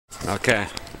Okay,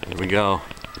 here we go.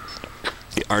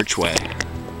 The archway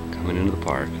coming into the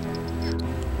park.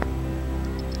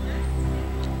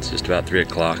 It's just about 3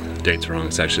 o'clock. The date's wrong.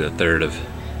 It's actually the 3rd of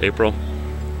April.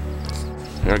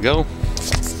 There we go.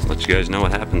 Let you guys know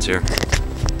what happens here.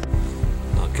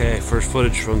 Okay, first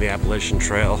footage from the Appalachian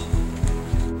Trail.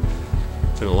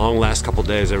 It's been a long last couple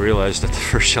days. I realized at the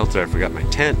first shelter I forgot my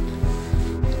tent.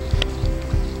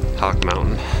 Hawk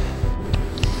Mountain.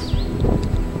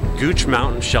 Gooch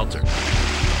Mountain Shelter.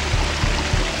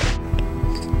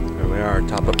 There we are,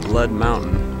 top of Blood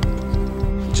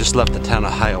Mountain. Just left the town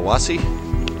of Hiawassee.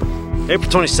 April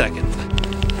 22nd.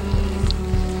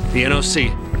 The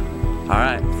NOC. All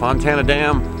right, Fontana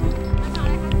Dam.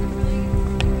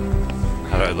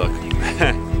 How do I look?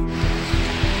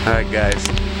 All right, guys.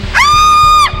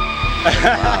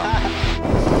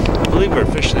 Wow. I believe we're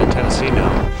fishing in Tennessee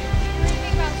now.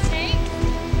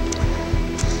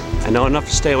 I know enough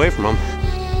to stay away from them.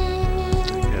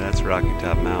 Yeah, that's Rocky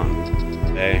Top Mountain.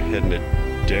 Okay, heading to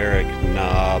Derrick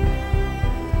Knob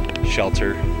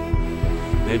Shelter.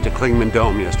 Made to Clingman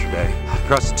Dome yesterday.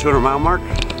 Across the 200-mile mark.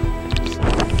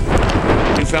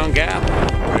 Newfound Gap.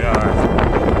 Here we are.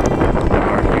 We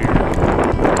are here.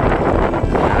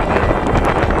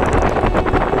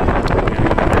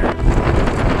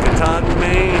 Cotton,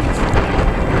 Maine.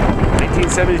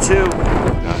 1972.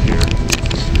 Out here.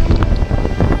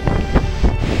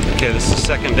 Okay, this is the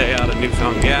second day out of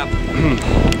Newfound Gap.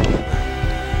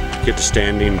 Get to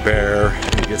Standing Bear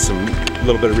and get some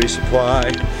little bit of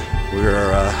resupply.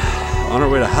 We're on our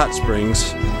way to Hot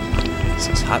Springs. This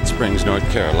is Hot Springs, North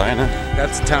Carolina.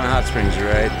 That's the town of Hot Springs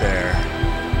right there.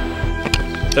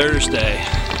 Thursday,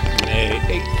 May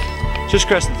 8th. Just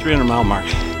crossed the 300-mile mark.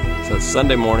 So it's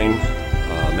Sunday morning,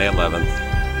 May 11th.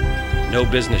 No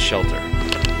business shelter.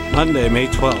 Monday, May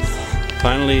 12th.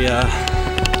 Finally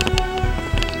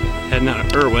heading out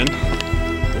of Irwin.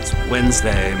 It's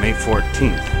Wednesday, May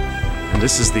 14th. And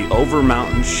this is the Over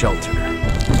Mountain Shelter.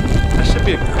 That should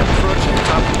be a approach at the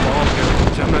top of the wall here,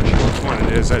 which I'm not sure which one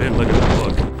it is. I didn't look at the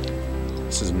book.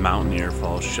 This is Mountaineer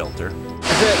Falls Shelter.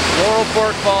 That's it, Laurel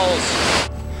Fork Falls.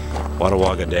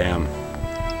 Watauga Dam.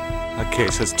 Okay,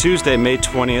 so it's Tuesday, May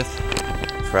 20th.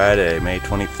 Friday, May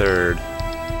 23rd.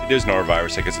 It is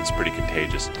norovirus, I guess it's pretty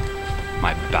contagious.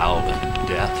 My bowel of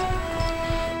death.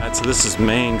 Alright, so this is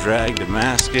Main Drag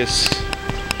Damascus.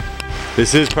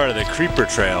 This is part of the Creeper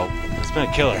Trail. It's been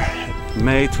a killer.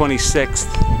 May 26th.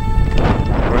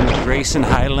 We're in the Grayson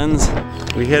Highlands.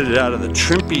 We headed out of the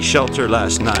Trimpey Shelter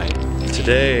last night.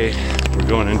 Today, we're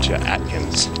going into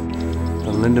Atkins.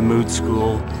 The Linda Mood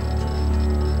School.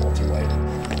 Walter White.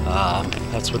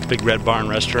 That's with the Big Red Barn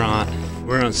restaurant.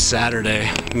 We're on Saturday,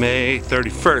 May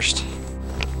 31st.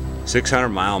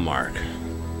 600-mile mark.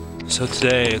 So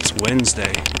today, it's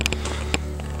Wednesday,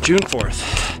 June 4th.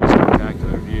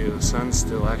 Spectacular view. The sun's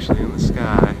still actually in the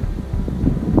sky.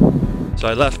 So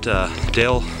I left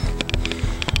Daleville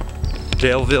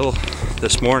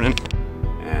this morning,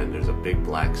 and there's a big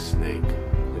black snake.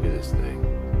 Look at this thing.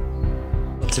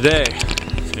 Today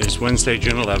is Wednesday,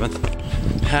 June 11th.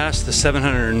 Past the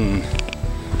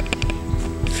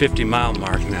 750-mile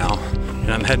mark now,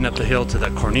 and I'm heading up the hill to the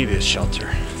Cornelius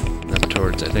Shelter. Up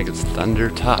towards, I think it's Thunder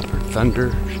Top or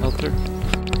Thunder Shelter.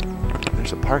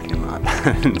 There's a parking lot.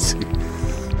 I didn't see.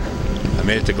 I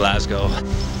made it to Glasgow.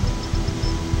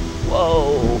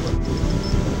 Whoa!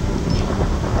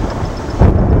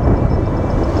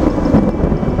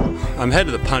 I'm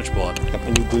headed to the Punch Bowl. Got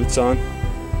my new boots on.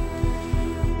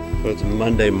 So it's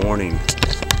Monday morning,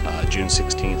 June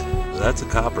 16th. So that's a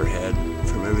copperhead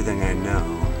from everything I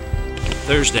know.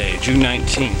 Thursday, June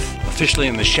 19th. Officially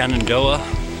in the Shenandoah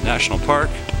National Park.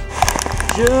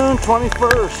 June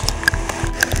 21st.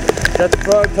 Got the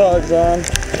frog togs on.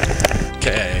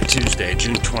 Okay, Tuesday,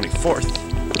 June 24th.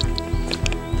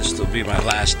 This will be my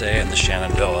last day in the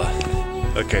Shenandoah.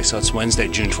 Okay, so it's Wednesday,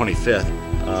 June 25th.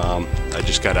 I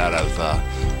just got out of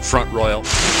Front Royal.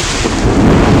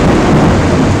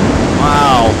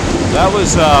 Wow, that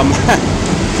was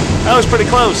that was pretty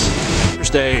close.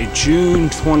 Thursday, June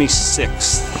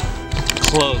 26th.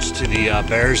 Close to the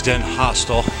Bears Den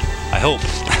Hostel. I hope.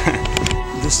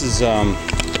 This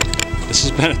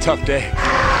has been a tough day.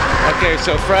 Okay,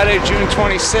 so Friday, June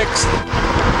 26th.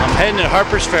 I'm heading to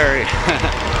Harper's Ferry.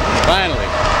 Finally.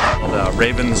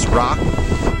 Ravens Rock.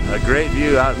 A great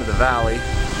view out into the valley.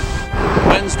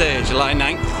 Wednesday, July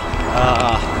 9th.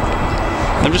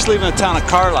 I'm just leaving the town of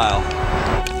Carlisle.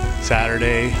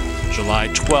 Saturday, July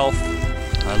 12th.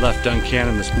 I left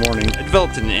Duncannon this morning. I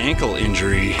developed an ankle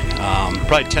injury,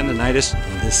 probably tendonitis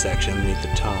in this section underneath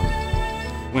the tongue.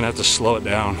 I'm gonna have to slow it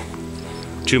down.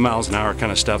 2 miles an hour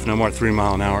kind of stuff, no more 3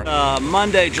 mile an hour.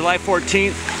 Monday, July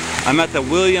 14th, I'm at the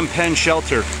William Penn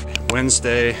Shelter.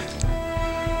 Wednesday,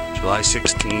 July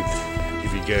 16th,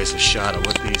 give you guys a shot of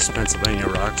what these Pennsylvania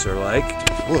rocks are like.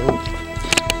 Whoa.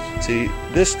 See,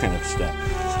 this kind of stuff.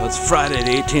 So it's Friday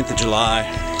the 18th of July.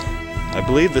 I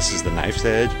believe this is the Knife's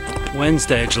Edge.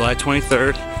 Wednesday, July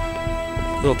 23rd.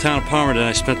 Little town of Palmerton.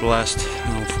 I spent the last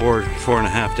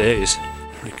 4.5 days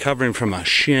recovering from a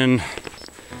shin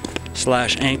 /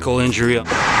 ankle injury.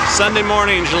 Sunday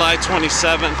morning, July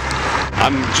 27th.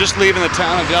 I'm just leaving the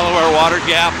town of Delaware Water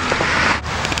Gap.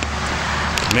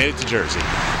 Made it to Jersey.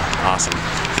 Awesome.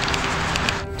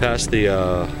 Passed the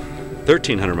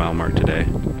 1,300 mile mark today.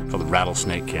 Called the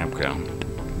Rattlesnake Campground.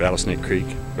 Rattlesnake Creek.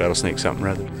 Rattlesnake something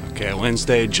rather. Okay,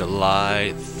 Wednesday,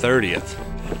 July 30th.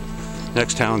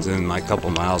 Next town's in like a couple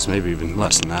miles, maybe even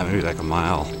less than that, maybe like a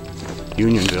mile.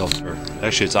 Unionville.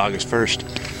 Actually, it's August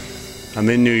 1st. I'm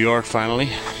in New York finally.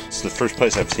 It's the first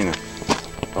place I've seen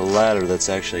a ladder that's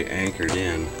actually anchored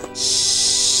in.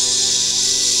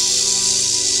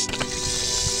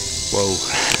 Whoa.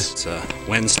 It's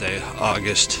Wednesday,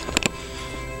 August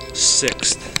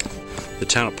 6th. The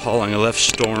town of Pauling. I left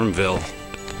Stormville.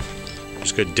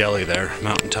 There's a good deli there,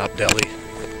 mountaintop deli.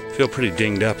 Feel pretty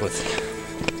dinged up with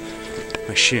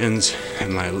my shins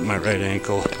and my right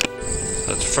ankle.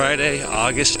 That's Friday,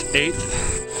 August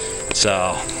 8th. It's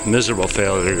a miserable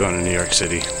failure going to New York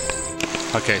City.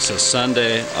 Okay, so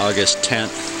Sunday, August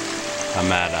 10th.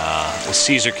 I'm at the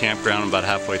Caesar Campground, about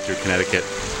halfway through Connecticut.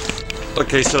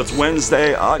 Okay, so it's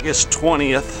Wednesday, August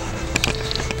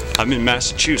 20th. I'm in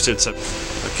Massachusetts.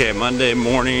 Okay, Monday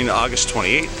morning, August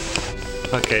 28th.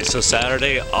 Okay, so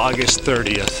Saturday, August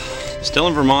 30th. Still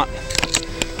in Vermont.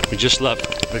 We just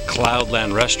left the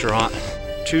Cloudland restaurant.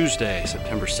 Tuesday,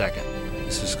 September 2nd.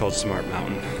 This is called Smart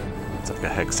Mountain. It's like a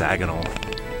hexagonal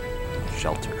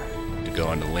shelter. To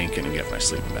go into Lincoln and get my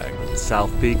sleeping bag.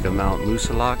 South Peak of Mount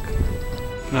Moosilauke.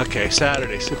 Okay,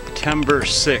 Saturday, September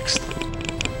 6th.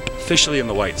 Officially in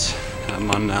the whites. I'm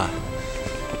on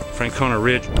Francona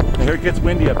Ridge. I hear it gets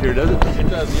windy up here, does it? It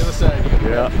does, the other side.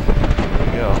 Yeah. There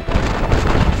we go.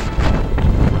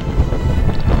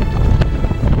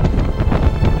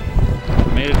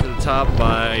 Made it to the top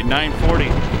by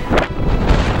 9:40.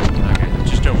 Okay,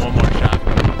 just doing one more shot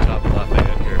from the top left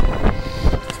ahead here.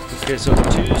 Okay, so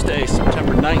Tuesday,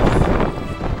 September 9th.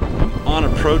 I'm on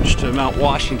approach to Mount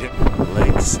Washington.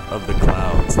 Lakes of the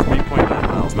Clouds, 3.9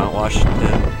 miles. Mount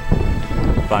Washington,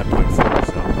 5.4.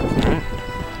 So, all right.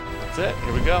 That's it.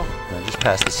 Here we go. I just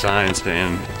passed the sign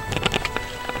saying,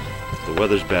 if the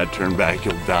weather's bad, turn back,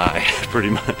 you'll die. Pretty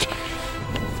much.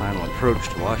 Final approach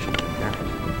to Washington here.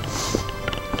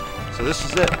 So this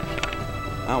is it.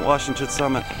 Mount Washington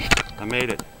summit. I made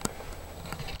it.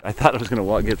 I thought I was going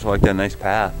to get to like that nice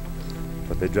path,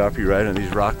 but they drop you right in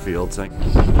these rock fields. Okay,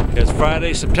 it's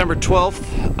Friday, September 12th.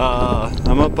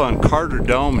 I'm up on Carter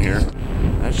Dome here.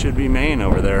 That should be Maine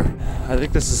over there. I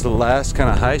think this is the last kind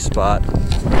of high spot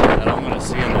that I'm going to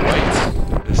see in the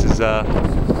whites. This is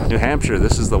New Hampshire.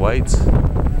 This is the whites.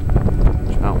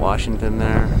 There's Mount Washington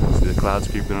there. See the clouds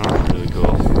creeping over. Really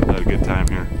cool. Had a good time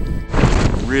here.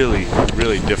 Really,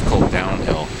 really difficult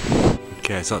downhill.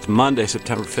 Okay, so it's Monday,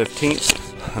 September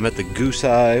 15th. I'm at the Goose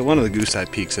Eye, one of the Goose Eye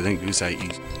peaks, I think Goose Eye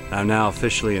East. I'm now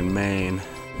officially in Maine,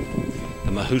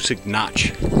 the Mahoosic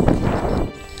Notch.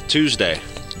 Tuesday,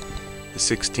 the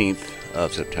 16th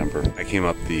of September, I came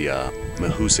up the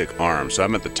Mahoosic Arm, so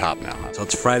I'm at the top now. So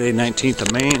it's Friday, 19th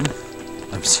of Maine.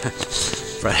 I'm sorry,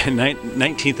 Friday,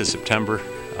 19th of September.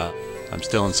 I'm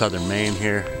still in southern Maine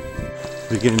here.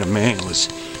 The beginning of Maine was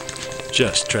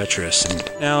just treacherous, and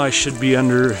now I should be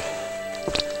under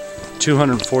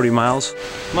 240 miles.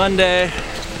 Monday,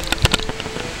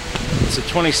 it's the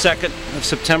 22nd of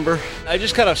September. I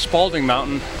just got a Spalding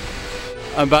Mountain.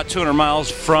 I'm about 200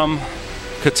 miles from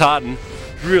Katahdin.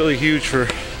 Really huge for,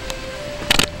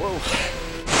 whoa.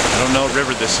 I don't know what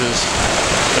river this is,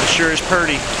 but it sure is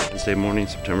pretty. Wednesday morning,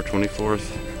 September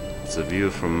 24th. It's a view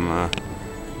from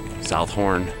South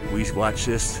Horn. We watched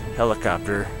this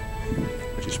helicopter,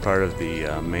 which is part of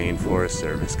the Maine Forest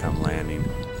Service, come landing.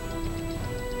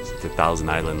 It's the Thousand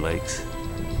Island Lakes.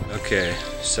 Okay,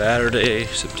 Saturday,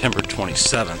 September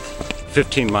 27th,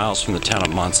 15 miles from the town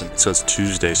of Munson. So it's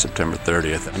Tuesday, September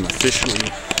 30th. I'm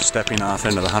officially stepping off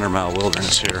into the 100-mile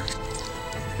wilderness here.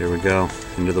 Here we go,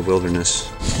 into the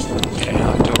wilderness. Okay,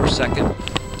 October 2nd.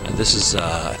 This is,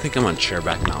 I think I'm on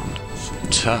Chairback Mountain.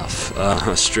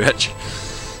 Tough stretch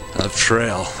of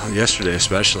trail, yesterday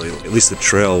especially. At least the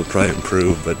trail will probably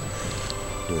improve, but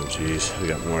oh geez, we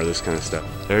got more of this kind of stuff.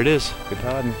 There it is,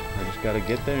 Katahdin. I just gotta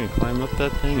get there and climb up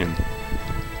that thing and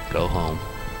go home.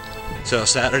 So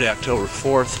Saturday, October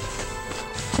 4th,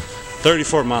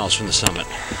 34 miles from the summit.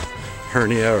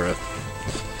 Hernia or a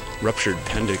ruptured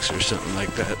appendix or something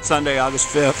like that. Sunday, August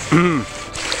 5th,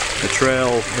 the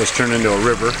trail has turned into a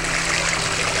river.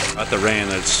 Got the rain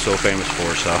that it's so famous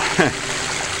for, so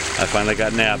I finally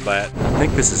got nabbed by it. I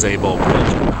think this is A-Bowl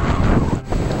Bridge.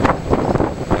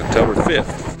 October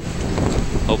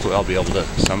 5th. Hopefully I'll be able to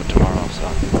summit tomorrow, so.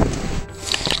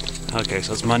 Okay,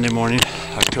 so it's Monday morning,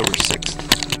 October 6th.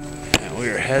 And we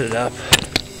are headed up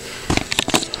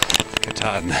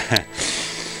Katahdin.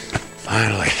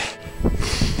 Finally.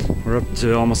 We're up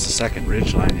to almost the second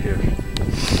ridge line here.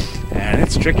 And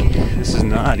it's tricky. This is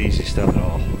not easy stuff at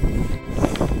all.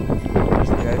 There's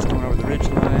the guys coming over the ridge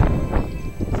line.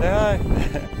 Say hi.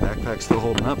 Backpack's still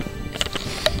holding up.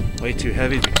 Way too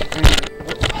heavy to be carrying.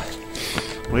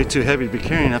 Way too heavy to be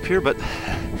carrying up here, but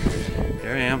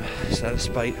here I am. Just out of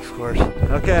spite, of course.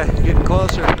 Okay, getting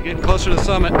closer to the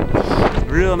summit.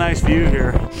 Real nice view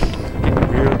here. Getting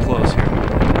real close here.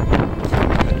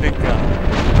 I think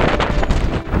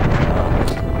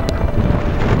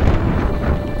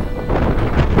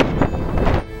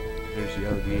there's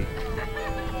Yogi,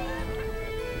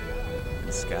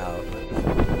 the Scout.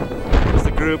 There's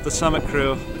the group, the summit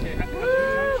crew.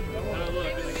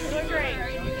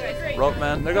 Rope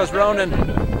man, there goes Ronan.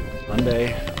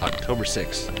 Monday, October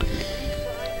 6th.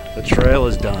 The trail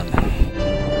is done.